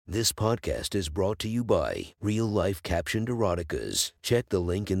This podcast is brought to you by Real Life Captioned Eroticas. Check the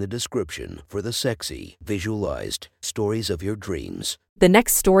link in the description for the sexy, visualized stories of your dreams. The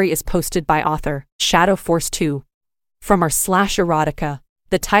next story is posted by author Shadow Force 2 from our /erotica.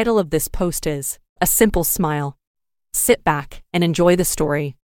 The title of this post is A Simple Smile. Sit back and enjoy the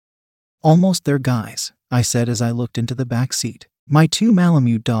story. "Almost there, guys," I said as I looked into the back seat. My two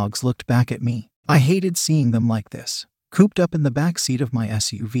Malamute dogs looked back at me. I hated seeing them like this, cooped up in the back seat of my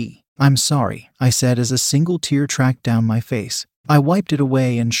SUV. "I'm sorry," I said as a single tear tracked down my face. I wiped it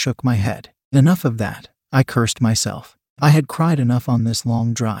away and shook my head. Enough of that, I cursed myself. I had cried enough on this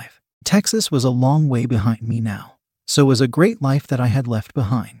long drive. Texas was a long way behind me now. So was a great life that I had left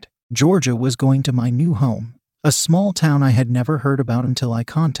behind. Georgia was going to my new home, a small town I had never heard about until I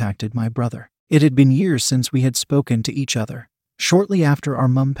contacted my brother. It had been years since we had spoken to each other. Shortly after our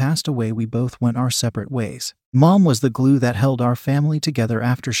mom passed away, we both went our separate ways. Mom was the glue that held our family together.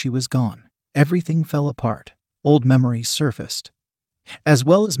 After she was gone, everything fell apart. Old memories surfaced, as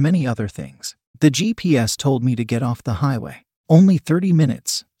well as many other things. The GPS told me to get off the highway. "Only 30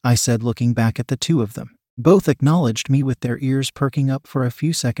 minutes, I said, looking back at the two of them. Both acknowledged me with their ears perking up for a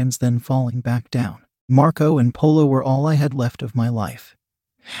few seconds, then falling back down. Marco and Polo were all I had left of my life,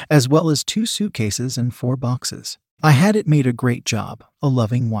 as well as 2 suitcases and 4 boxes. I had it made a great job, a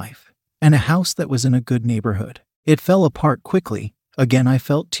loving wife, and a house that was in a good neighborhood. It fell apart quickly. Again, I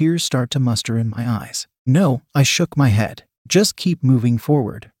felt tears start to muster in my eyes. "No," I shook my head. "Just keep moving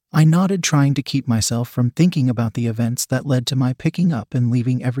forward." I nodded, trying to keep myself from thinking about the events that led to my picking up and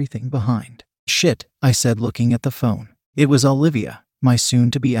leaving everything behind. "Shit," I said, looking at the phone. It was Olivia, my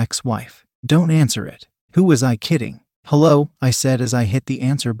soon-to-be ex-wife. "Don't answer it." Who was I kidding? "Hello," I said as I hit the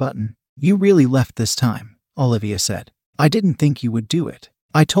answer button. "You really left this time," Olivia said. "I didn't think you would do it."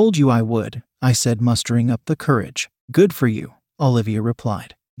 "I told you I would," I said, mustering up the courage. "Good for you," Olivia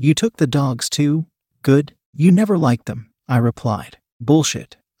replied. "You took the dogs too? Good. You never liked them," I replied.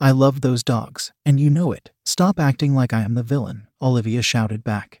 "Bullshit. I love those dogs, and you know it." "Stop acting like I am the villain," Olivia shouted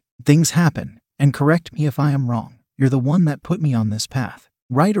back. "Things happen, and correct me if I am wrong. You're the one that put me on this path.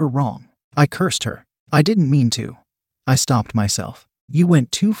 Right or wrong?" I cursed her. "I didn't mean to." I stopped myself. "You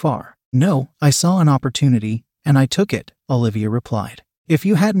went too far." "No, I saw an opportunity, and I took it," Olivia replied. "If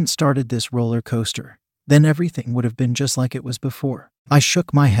you hadn't started this roller coaster, then everything would have been just like it was before." I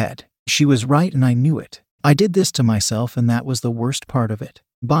shook my head. She was right, and I knew it. I did this to myself, and that was the worst part of it.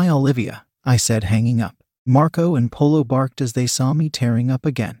 "Bye, Olivia," I said, hanging up. Marco and Polo barked as they saw me tearing up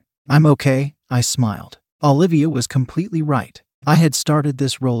again. "I'm okay," I smiled. Olivia was completely right. I had started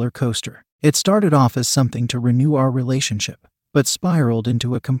this roller coaster. It started off as something to renew our relationship, but spiraled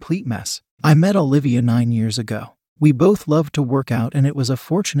into a complete mess. I met Olivia 9 years ago. We both loved to work out, and it was a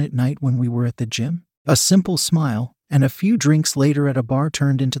fortunate night when we were at the gym. A simple smile, and a few drinks later at a bar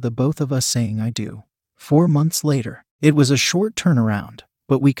turned into the both of us saying "I do." 4 months later, it was a short turnaround,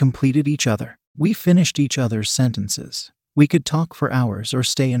 but we completed each other. We finished each other's sentences. We could talk for hours or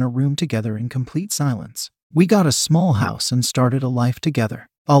stay in a room together in complete silence. We got a small house and started a life together.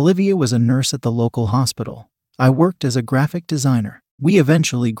 Olivia was a nurse at the local hospital. I worked as a graphic designer. We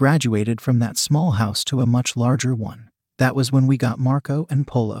eventually graduated from that small house to a much larger one. That was when we got Marco and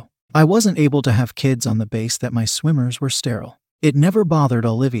Polo. I wasn't able to have kids on the base that my swimmers were sterile. It never bothered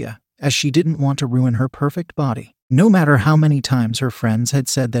Olivia, as she didn't want to ruin her perfect body. No matter how many times her friends had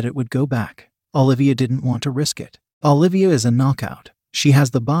said that it would go back, Olivia didn't want to risk it. Olivia is a knockout. She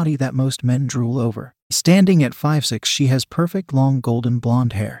has the body that most men drool over. Standing at 5'6", she has perfect long golden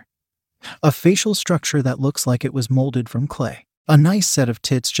blonde hair, a facial structure that looks like it was molded from clay, a nice set of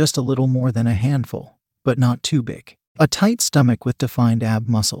tits, just a little more than a handful, but not too big, a tight stomach with defined ab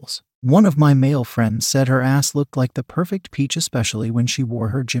muscles. One of my male friends said her ass looked like the perfect peach, especially when she wore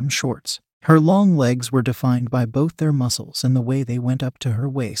her gym shorts. Her long legs were defined by both their muscles and the way they went up to her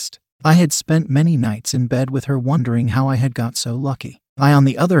waist. I had spent many nights in bed with her, wondering how I had got so lucky. I, on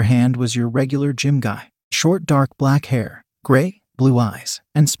the other hand, was your regular gym guy. Short dark black hair, gray, blue eyes,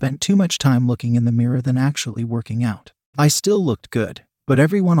 and spent too much time looking in the mirror than actually working out. I still looked good, but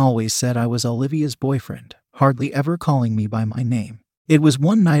everyone always said I was Olivia's boyfriend, hardly ever calling me by my name. It was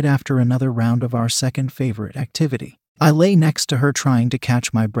one night after another round of our second favorite activity. I lay next to her trying to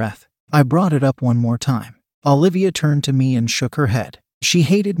catch my breath. I brought it up one more time. Olivia turned to me and shook her head. She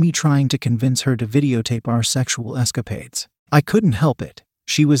hated me trying to convince her to videotape our sexual escapades. I couldn't help it.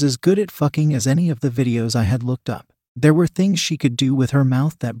 She was as good at fucking as any of the videos I had looked up. There were things she could do with her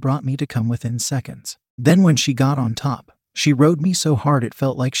mouth that brought me to come within seconds. Then when she got on top, she rode me so hard it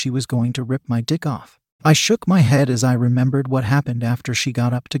felt like she was going to rip my dick off. I shook my head as I remembered what happened after she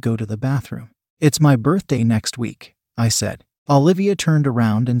got up to go to the bathroom. "It's my birthday next week," I said. Olivia turned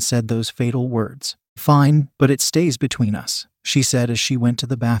around and said those fatal words. Fine, but it stays between us, she said as she went to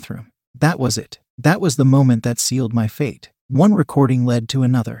the bathroom. That was it. That was the moment that sealed my fate. One recording led to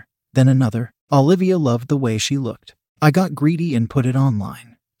another, then another. Olivia loved the way she looked. I got greedy and put it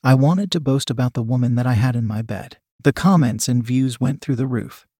online. I wanted to boast about the woman that I had in my bed. The comments and views went through the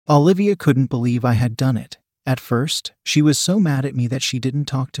roof. Olivia couldn't believe I had done it. At first, she was so mad at me that she didn't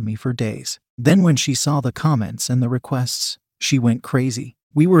talk to me for days. Then when she saw the comments and the requests, she went crazy.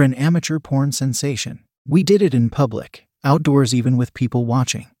 We were an amateur porn sensation. We did it in public, outdoors even with people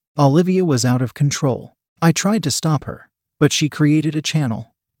watching. Olivia was out of control. I tried to stop her, but she created a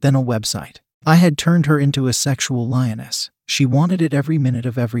channel, then a website. I had turned her into a sexual lioness. She wanted it every minute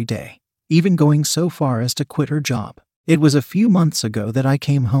of every day, even going so far as to quit her job. It was a few months ago that I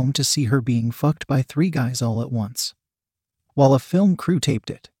came home to see her being fucked by 3 guys all at once, while a film crew taped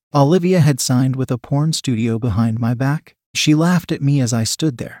it. Olivia had signed with a porn studio behind my back. She laughed at me as I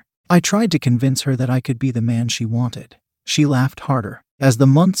stood there. I tried to convince her that I could be the man she wanted. She laughed harder. As the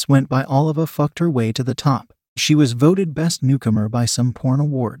months went by, Oliva fucked her way to the top. She was voted best newcomer by some porn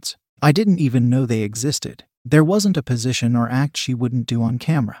awards. I didn't even know they existed. There wasn't a position or act she wouldn't do on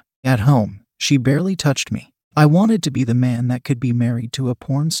camera. At home, she barely touched me. I wanted to be the man that could be married to a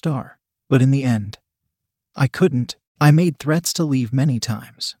porn star, but in the end, I couldn't. I made threats to leave many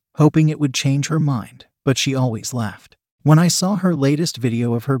times, hoping it would change her mind, but she always laughed. When I saw her latest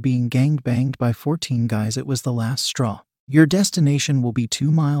video of her being gangbanged by 14 guys, it was the last straw. Your destination will be 2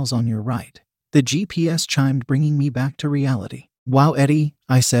 miles on your right. The GPS chimed, bringing me back to reality. Wow, Eddie,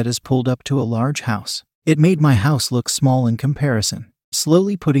 I said as pulled up to a large house. It made my house look small in comparison.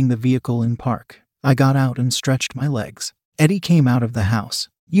 Slowly putting the vehicle in park, I got out and stretched my legs. Eddie came out of the house.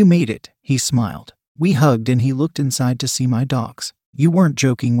 You made it, he smiled. We hugged and he looked inside to see my dogs. You weren't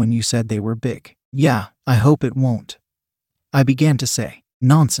joking when you said they were big. Yeah, I hope it won't, I began to say.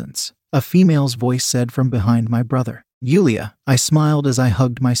 Nonsense, a female's voice said from behind my brother. Yulia, I smiled as I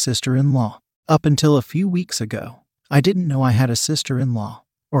hugged my sister-in-law. Up until a few weeks ago, I didn't know I had a sister-in-law,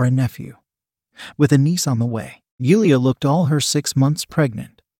 or a nephew, with a niece on the way. Yulia looked all her 6 months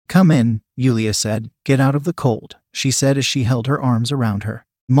pregnant. Come in, Yulia said. Get out of the cold, she said as she held her arms around her.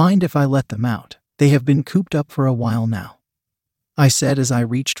 Mind if I let them out? They have been cooped up for a while now, I said as I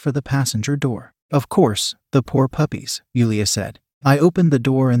reached for the passenger door. Of course, the poor puppies, Yulia said. I opened the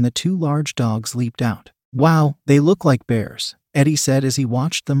door and the 2 large dogs leaped out. Wow, they look like bears, Eddie said as he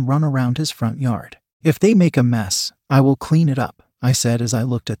watched them run around his front yard. If they make a mess, I will clean it up, I said as I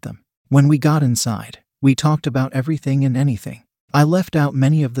looked at them. When we got inside, we talked about everything and anything. I left out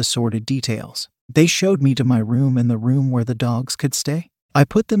many of the sordid details. They showed me to my room and the room where the dogs could stay. I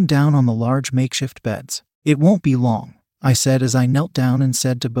put them down on the large makeshift beds. It won't be long, I said as I knelt down and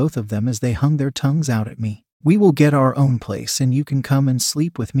said to both of them as they hung their tongues out at me. We will get our own place and you can come and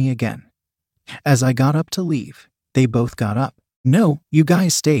sleep with me again. As I got up to leave, they both got up. No, you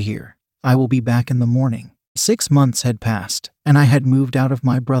guys stay here. I will be back in the morning. 6 months had passed, and I had moved out of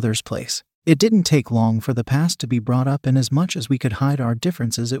my brother's place. It didn't take long for the past to be brought up, and as much as we could hide our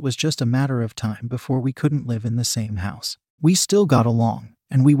differences, it was just a matter of time before we couldn't live in the same house. We still got along,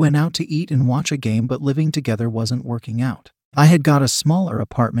 and we went out to eat and watch a game, but living together wasn't working out. I had got a smaller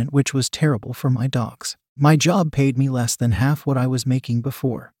apartment, which was terrible for my dogs. My job paid me less than half what I was making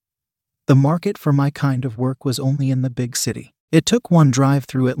before. The market for my kind of work was only in the big city. It took one drive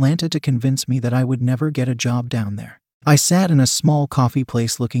through Atlanta to convince me that I would never get a job down there. I sat in a small coffee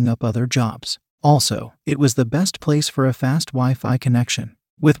place looking up other jobs. Also, it was the best place for a fast Wi-Fi connection.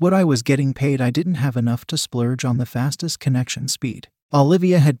 With what I was getting paid, I didn't have enough to splurge on the fastest connection speed.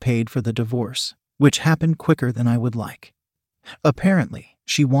 Olivia had paid for the divorce, which happened quicker than I would like. Apparently,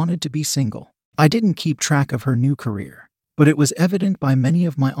 she wanted to be single. I didn't keep track of her new career, but it was evident by many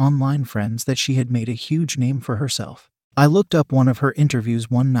of my online friends that she had made a huge name for herself. I looked up one of her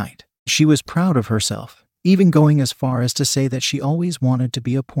interviews one night. She was proud of herself, even going as far as to say that she always wanted to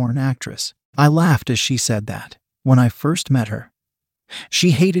be a porn actress. I laughed as she said that. When I first met her,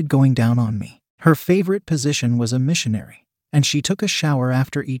 she hated going down on me. Her favorite position was a missionary, and she took a shower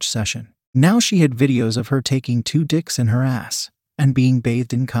after each session. Now she had videos of her taking 2 dicks in her ass and being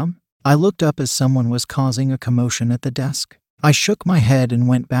bathed in cum. I looked up as someone was causing a commotion at the desk. I shook my head and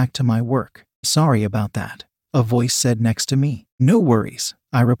went back to my work. Sorry about that, a voice said next to me. No worries,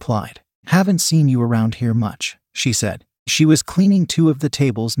 I replied. Haven't seen you around here much, she said. She was cleaning 2 of the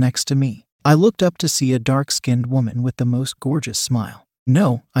tables next to me. I looked up to see a dark-skinned woman with the most gorgeous smile.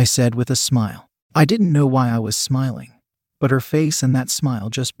 No, I said with a smile. I didn't know why I was smiling, but her face and that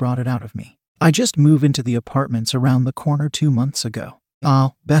smile just brought it out of me. I just moved into the apartments around the corner 2 months ago.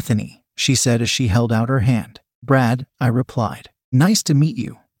 Ah, Bethany, she said as she held out her hand. Brad, I replied. Nice to meet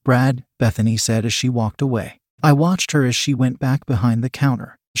you, Brad, Bethany said as she walked away. I watched her as she went back behind the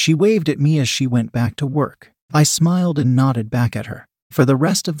counter. She waved at me as she went back to work. I smiled and nodded back at her. For the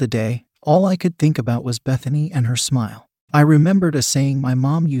rest of the day, all I could think about was Bethany and her smile. I remembered a saying my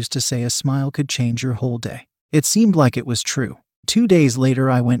mom used to say: a smile could change your whole day. It seemed like it was true. 2 days later,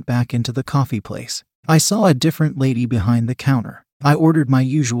 I went back into the coffee place. I saw a different lady behind the counter. I ordered my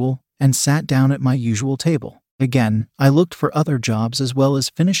usual and sat down at my usual table. Again, I looked for other jobs as well as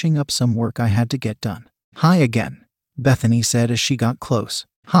finishing up some work I had to get done. Hi again, Bethany said as she got close.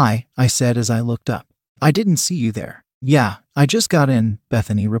 Hi, I said as I looked up. I didn't see you there. Yeah, I just got in,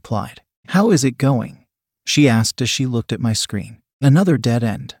 Bethany replied. How is it going? She asked as she looked at my screen. Another dead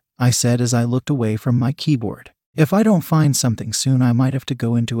end, I said as I looked away from my keyboard. If I don't find something soon, I might have to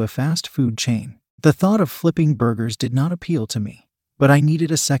go into a fast food chain. The thought of flipping burgers did not appeal to me, but I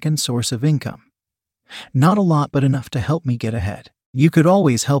needed a second source of income. Not a lot, but enough to help me get ahead. You could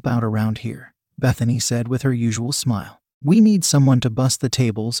always help out around here, Bethany said with her usual smile. We need someone to bust the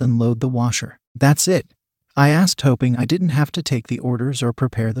tables and load the washer. That's it, I asked, hoping I didn't have to take the orders or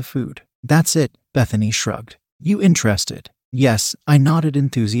prepare the food. That's it, Bethany shrugged. You interested? Yes, I nodded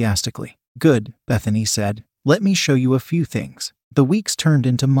enthusiastically. Good, Bethany said. Let me show you a few things. The weeks turned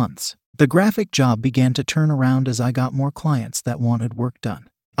into months. The graphic job began to turn around as I got more clients that wanted work done.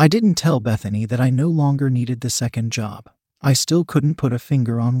 I didn't tell Bethany that I no longer needed the second job. I still couldn't put a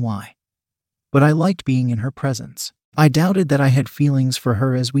finger on why. But I liked being in her presence. I doubted that I had feelings for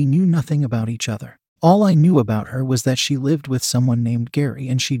her as we knew nothing about each other. All I knew about her was that she lived with someone named Gary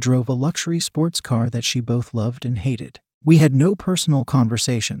and she drove a luxury sports car that she both loved and hated. We had no personal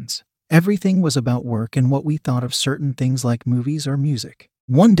conversations. Everything was about work and what we thought of certain things like movies or music.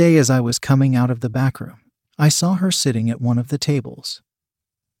 One day as I was coming out of the back room, I saw her sitting at one of the tables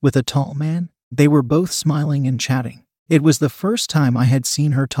with a tall man. They were both smiling and chatting. It was the first time I had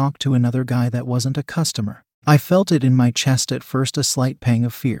seen her talk to another guy that wasn't a customer. I felt it in my chest at first, a slight pang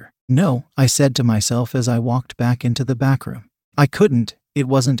of fear. No, I said to myself as I walked back into the back room. I couldn't, it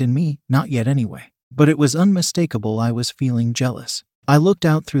wasn't in me, not yet anyway. But it was unmistakable, I was feeling jealous. I looked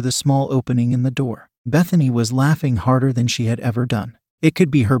out through the small opening in the door. Bethany was laughing harder than she had ever done. It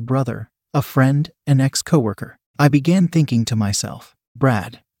could be her brother, a friend, an ex-coworker. I began thinking to myself,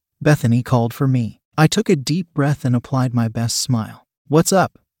 Brad. Bethany called for me. I took a deep breath and applied my best smile. What's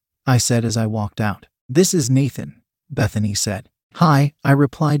up? I said as I walked out. This is Nathan, Bethany said. Hi, I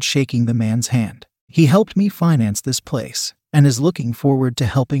replied, shaking the man's hand. He helped me finance this place and is looking forward to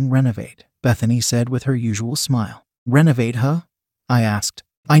helping renovate, Bethany said with her usual smile. Renovate, huh? I asked.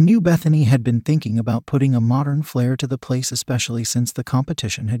 I knew Bethany had been thinking about putting a modern flair to the place, especially since the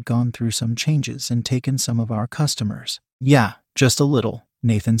competition had gone through some changes and taken some of our customers. Yeah, just a little,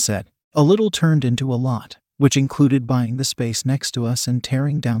 Nathan said. A little turned into a lot, which included buying the space next to us and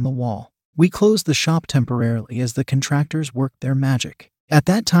tearing down the wall. We closed the shop temporarily as the contractors worked their magic. At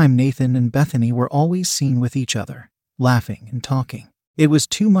that time, Nathan and Bethany were always seen with each other, laughing and talking. It was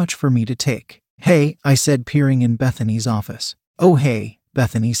too much for me to take. Hey, I said, peering in Bethany's office. Oh hey,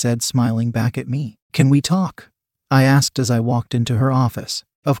 Bethany said, smiling back at me. Can we talk? I asked as I walked into her office.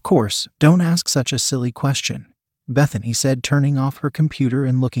 Of course, don't ask such a silly question, Bethany said, turning off her computer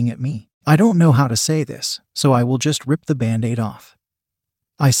and looking at me. I don't know how to say this, so I will just rip the band-aid off,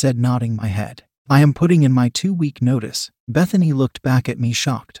 I said, nodding my head. I am putting in my 2-week notice. Bethany looked back at me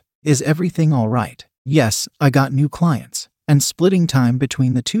shocked. Is everything all right? Yes, I got new clients, and splitting time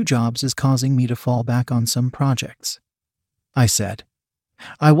between the 2 jobs is causing me to fall back on some projects, I said.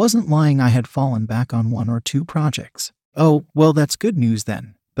 I wasn't lying, I had fallen back on 1 or 2 projects. Oh, well, that's good news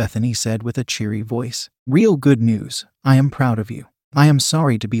then, Bethany said with a cheery voice. Real good news. I am proud of you. I am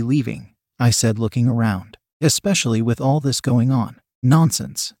sorry to be leaving, I said, looking around. Especially with all this going on.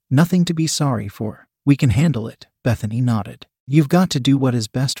 Nonsense. Nothing to be sorry for. We can handle it, Bethany nodded. You've got to do what is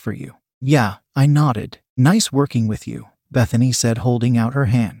best for you. Yeah, I nodded. Nice working with you, Bethany said, holding out her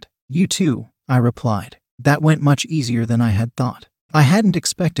hand. You too, I replied. That went much easier than I had thought. I hadn't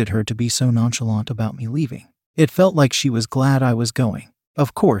expected her to be so nonchalant about me leaving. It felt like she was glad I was going.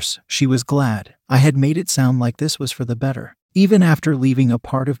 Of course, she was glad. I had made it sound like this was for the better. Even after leaving, a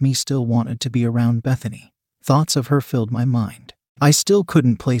part of me still wanted to be around Bethany. Thoughts of her filled my mind. I still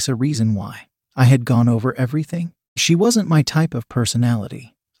couldn't place a reason why. I had gone over everything. She wasn't my type of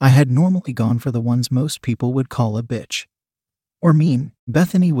personality. I had normally gone for the ones most people would call a bitch or mean.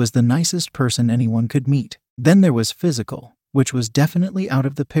 Bethany was the nicest person anyone could meet. Then there was physical, which was definitely out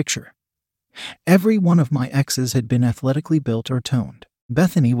of the picture. Every one of my exes had been athletically built or toned.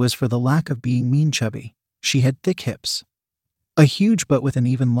 Bethany was, for the lack of being mean, chubby. She had thick hips, a huge butt with an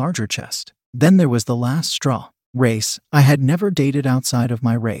even larger chest. Then there was the last straw. Race. I had never dated outside of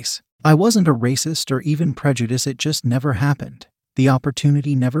my race. I wasn't a racist or even prejudiced, it just never happened. The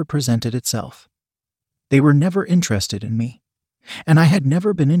opportunity never presented itself. They were never interested in me. And I had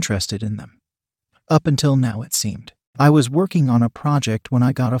never been interested in them. Up until now, it seemed. I was working on a project when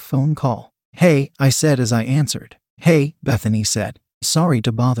I got a phone call. "Hey," I said as I answered. "Hey," Bethany said. "Sorry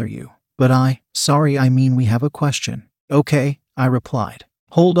to bother you, but sorry, I mean we have a question." "Okay," I replied.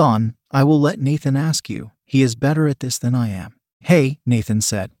 "Hold on, I will let Nathan ask you. He is better at this than I am." "Hey," Nathan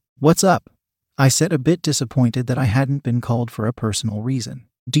said. "What's up?" I said, a bit disappointed that I hadn't been called for a personal reason.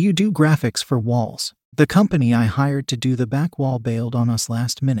 "Do you do graphics for walls?" "The company I hired to do the back wall bailed on us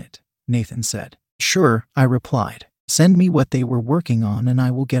last minute," Nathan said. "Sure," I replied. "Send me what they were working on and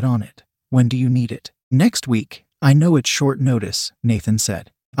I will get on it." "When do you need it?" "Next week." "I know it's short notice," Nathan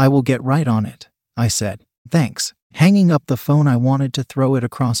said. "I will get right on it," I said. "Thanks." Hanging up the phone, I wanted to throw it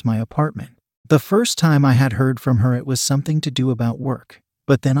across my apartment. The first time I had heard from her, it was something to do about work.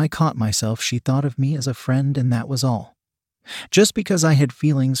 But then I caught myself. She thought of me as a friend, and that was all. Just because I had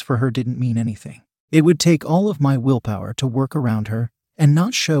feelings for her didn't mean anything. It would take all of my willpower to work around her and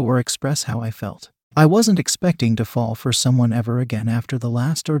not show or express how I felt. I wasn't expecting to fall for someone ever again after the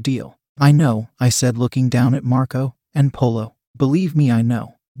last ordeal. "I know," I said, looking down at Marco and Polo. "Believe me, I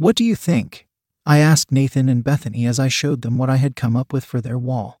know." "What do you think?" I asked Nathan and Bethany as I showed them what I had come up with for their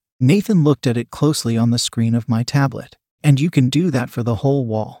wall. Nathan looked at it closely on the screen of my tablet. "And you can do that for the whole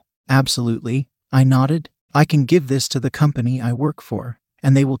wall?" "Absolutely," I nodded. "I can give this to the company I work for,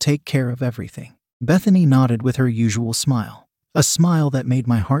 and they will take care of everything." Bethany nodded with her usual smile. A smile that made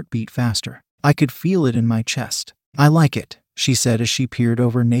my heart beat faster. I could feel it in my chest. "I like it," she said as she peered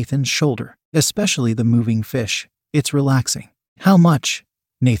over Nathan's shoulder. "Especially the moving fish. It's relaxing." "How much?"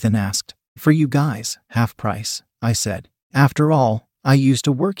 Nathan asked. "For you guys, half price," I said. "After all, I used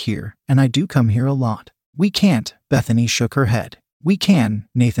to work here, and I do come here a lot." "We can't," Bethany shook her head. "We can,"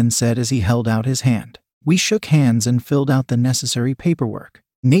 Nathan said as he held out his hand. We shook hands and filled out the necessary paperwork.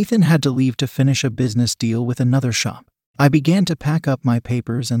 Nathan had to leave to finish a business deal with another shop. I began to pack up my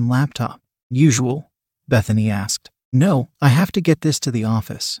papers and laptop. "Usual?" Bethany asked. "No, I have to get this to the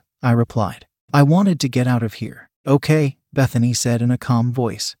office," I replied. "I wanted to get out of here." "Okay," Bethany said in a calm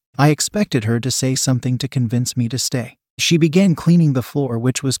voice. I expected her to say something to convince me to stay. She began cleaning the floor,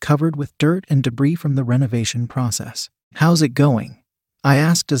 which was covered with dirt and debris from the renovation process. "How's it going?" I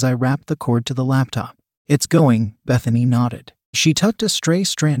asked as I wrapped the cord to the laptop. "It's going," Bethany nodded. She tucked a stray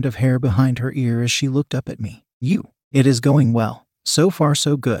strand of hair behind her ear as she looked up at me. "It is going well. So far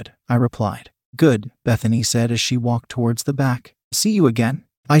so good," I replied. "Good," Bethany said as she walked towards the back. "See you again."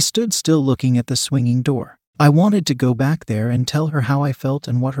 I stood still looking at the swinging door. I wanted to go back there and tell her how I felt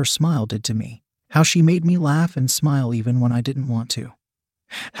and what her smile did to me. How she made me laugh and smile even when I didn't want to.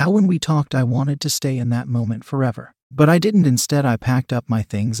 How when we talked I wanted to stay in that moment forever. But I didn't. Instead, I packed up my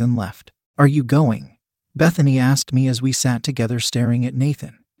things and left. "Are you going?" Bethany asked me as we sat together staring at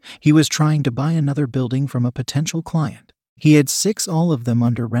Nathan. He was trying to buy another building from a potential client. He had 6, all of them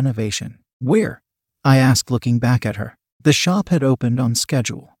under renovation. "Where?" I asked, looking back at her. The shop had opened on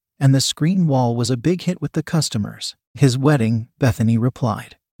schedule, and the screen wall was a big hit with the customers. "His wedding," Bethany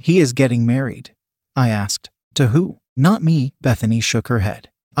replied. "He is getting married?" I asked. "To who?" "Not me," Bethany shook her head.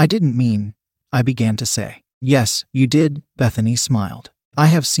 "I didn't mean," I began to say. "Yes, you did," Bethany smiled. "I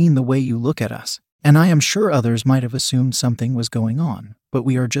have seen the way you look at us, and I am sure others might have assumed something was going on, but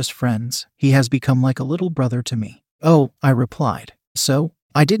we are just friends. He has become like a little brother to me." "Oh," I replied. "So?"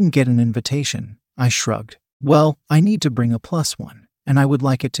 "I didn't get an invitation," I shrugged. "Well, I need to bring a +1, and I would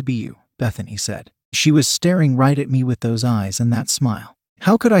like it to be you," Bethany said. She was staring right at me with those eyes and that smile.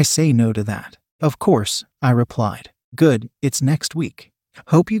 How could I say no to that? "Of course," I replied. "Good, it's next week.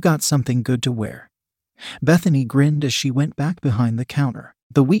 Hope you got something good to wear." Bethany grinned as she went back behind the counter.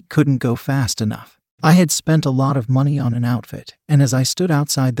 The week couldn't go fast enough. I had spent a lot of money on an outfit, and as I stood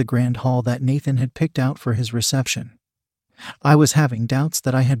outside the grand hall that Nathan had picked out for his reception, I was having doubts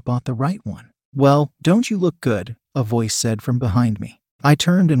that I had bought the right one. "Well, don't you look good?" a voice said from behind me. I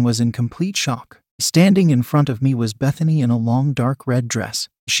turned and was in complete shock. Standing in front of me was Bethany in a long dark red dress.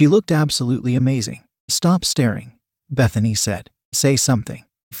 She looked absolutely amazing. "Stop staring," Bethany said. "Say something."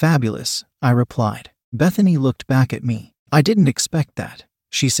 "Fabulous," I replied. Bethany looked back at me. "I didn't expect that,"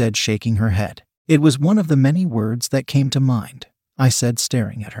 she said, shaking her head. "It was one of the many words that came to mind," I said,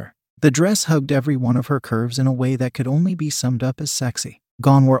 staring at her. The dress hugged every one of her curves in a way that could only be summed up as sexy.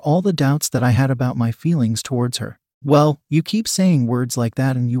 Gone were all the doubts that I had about my feelings towards her. "Well, you keep saying words like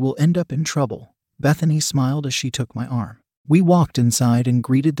that and you will end up in trouble," Bethany smiled as she took my arm. We walked inside and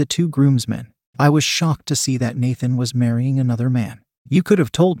greeted the 2 groomsmen. I was shocked to see that Nathan was marrying another man. "You could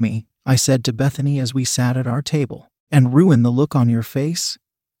have told me," I said to Bethany as we sat at our table. And ruin the look on your face?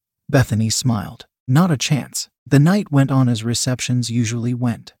 Bethany smiled. Not a chance. The night went on as receptions usually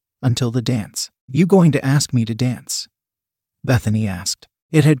went, until the dance. You going to ask me to dance? Bethany asked.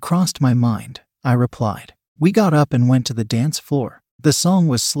 It had crossed my mind, I replied. We got up and went to the dance floor. The song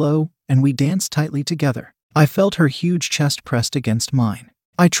was slow, and we danced tightly together. I felt her huge chest pressed against mine.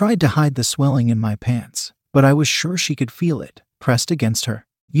 I tried to hide the swelling in my pants, but I was sure she could feel it, pressed against her.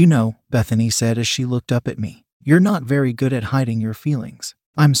 You know, Bethany said as she looked up at me. You're not very good at hiding your feelings.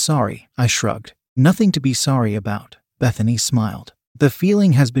 I'm sorry, I shrugged. Nothing to be sorry about, Bethany smiled. The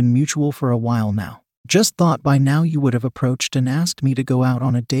feeling has been mutual for a while now. Just thought by now you would have approached and asked me to go out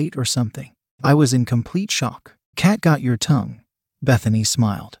on a date or something. I was in complete shock. Cat got your tongue. Bethany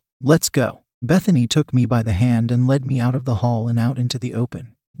smiled. Let's go. Bethany took me by the hand and led me out of the hall and out into the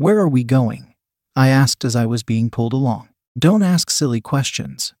open. Where are we going? I asked as I was being pulled along. Don't ask silly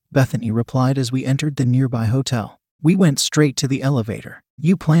questions, Bethany replied as we entered the nearby hotel. We went straight to the elevator.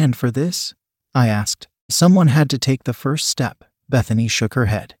 You planned for this? I asked. Someone had to take the first step. Bethany shook her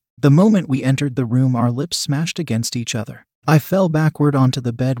head. The moment we entered the room, our lips smashed against each other. I fell backward onto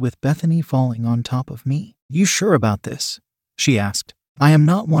the bed with Bethany falling on top of me. You sure about this? She asked. I am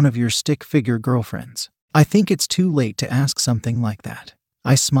not one of your stick figure girlfriends. I think it's too late to ask something like that.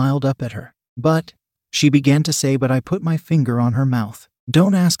 I smiled up at her. But, she began to say, but I put my finger on her mouth.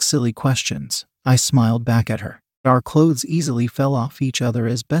 Don't ask silly questions. I smiled back at her. Our clothes easily fell off each other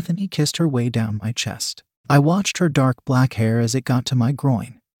as Bethany kissed her way down my chest. I watched her dark black hair as it got to my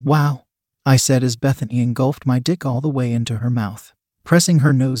groin. Wow, I said as Bethany engulfed my dick all the way into her mouth, pressing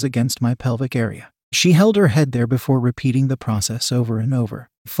her nose against my pelvic area. She held her head there before repeating the process over and over.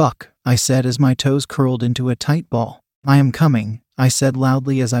 Fuck, I said as my toes curled into a tight ball. I am coming, I said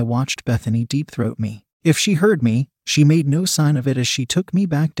loudly as I watched Bethany deep-throat me. If she heard me, she made no sign of it as she took me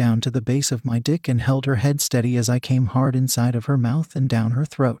back down to the base of my dick and held her head steady as I came hard inside of her mouth and down her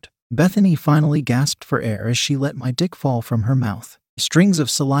throat. Bethany finally gasped for air as she let my dick fall from her mouth. Strings of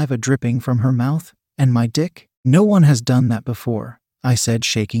saliva dripping from her mouth, and my dick? No one has done that before, I said,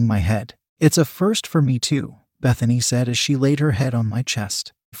 shaking my head. It's a first for me too, Bethany said as she laid her head on my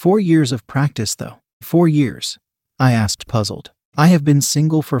chest. 4 years of practice though. 4 years? I asked, puzzled. I have been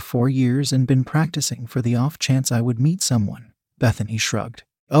single for 4 years and been practicing for the off chance I would meet someone, Bethany shrugged.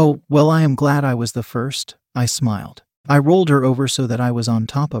 Oh, well, I am glad I was the first, I smiled. I rolled her over so that I was on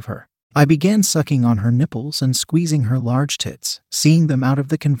top of her. I began sucking on her nipples and squeezing her large tits. Seeing them out of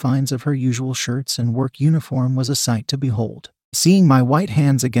the confines of her usual shirts and work uniform was a sight to behold. Seeing my white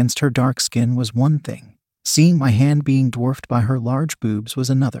hands against her dark skin was one thing. Seeing my hand being dwarfed by her large boobs was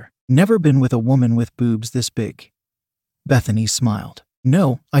another. Never been with a woman with boobs this big. Bethany smiled.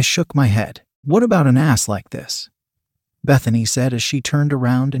 No, I shook my head. What about an ass like this? Bethany said as she turned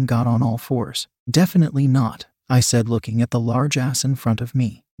around and got on all fours. Definitely not, I said, looking at the large ass in front of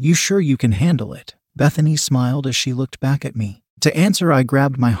me. You sure you can handle it? Bethany smiled as she looked back at me. To answer, I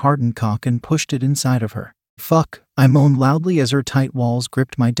grabbed my hardened cock and pushed it inside of her. Fuck, I moaned loudly as her tight walls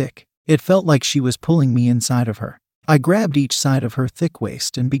gripped my dick. It felt like she was pulling me inside of her. I grabbed each side of her thick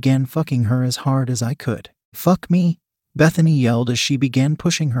waist and began fucking her as hard as I could. Fuck me? Bethany yelled as she began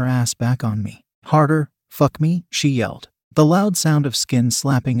pushing her ass back on me. Harder, fuck me, she yelled. The loud sound of skin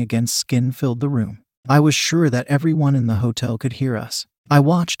slapping against skin filled the room. I was sure that everyone in the hotel could hear us. I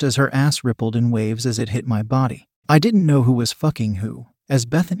watched as her ass rippled in waves as it hit my body. I didn't know who was fucking who, as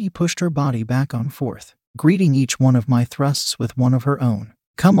Bethany pushed her body back and forth, greeting each one of my thrusts with one of her own.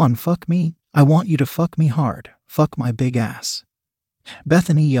 Come on, fuck me. I want you to fuck me hard. Fuck my big ass.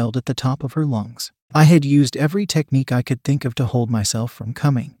 Bethany yelled at the top of her lungs. I had used every technique I could think of to hold myself from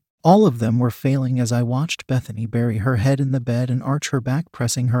coming. All of them were failing as I watched Bethany bury her head in the bed and arch her back,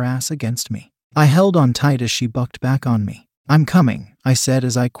 pressing her ass against me. I held on tight as she bucked back on me. I'm coming, I said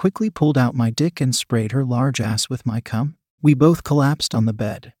as I quickly pulled out my dick and sprayed her large ass with my cum. We both collapsed on the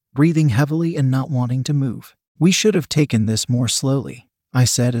bed, breathing heavily and not wanting to move. We should have taken this more slowly, I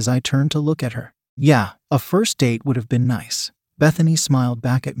said as I turned to look at her. Yeah, a first date would have been nice. Bethany smiled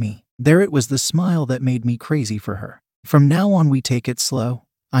back at me. There it was, the smile that made me crazy for her. From now on we take it slow.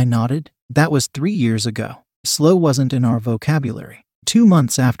 I nodded. That was 3 years ago. Slow wasn't in our vocabulary. 2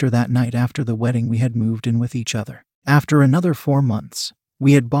 months after that night after the wedding, we had moved in with each other. After another 4 months,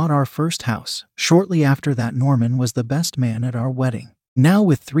 we had bought our first house. Shortly after that, Norman was the best man at our wedding. Now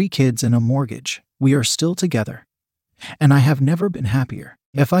with 3 kids and a mortgage, we are still together. And I have never been happier.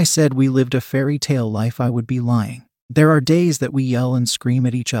 If I said we lived a fairy tale life, I would be lying. There are days that we yell and scream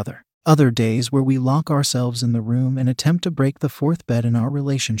at each other. Other days where we lock ourselves in the room and attempt to break the 4th bed in our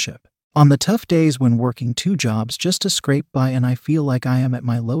relationship. On the tough days when working 2 jobs just to scrape by and I feel like I am at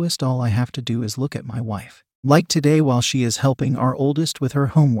my lowest, all I have to do is look at my wife. Like today while she is helping our oldest with her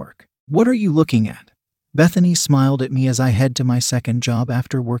homework. What are you looking at? Bethany smiled at me as I head to my second job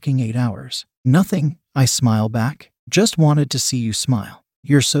after working 8 hours. Nothing, I smile back. Just wanted to see you smile.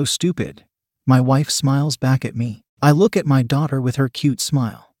 You're so stupid. My wife smiles back at me. I look at my daughter with her cute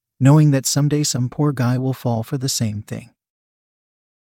smile, knowing that someday some poor guy will fall for the same thing.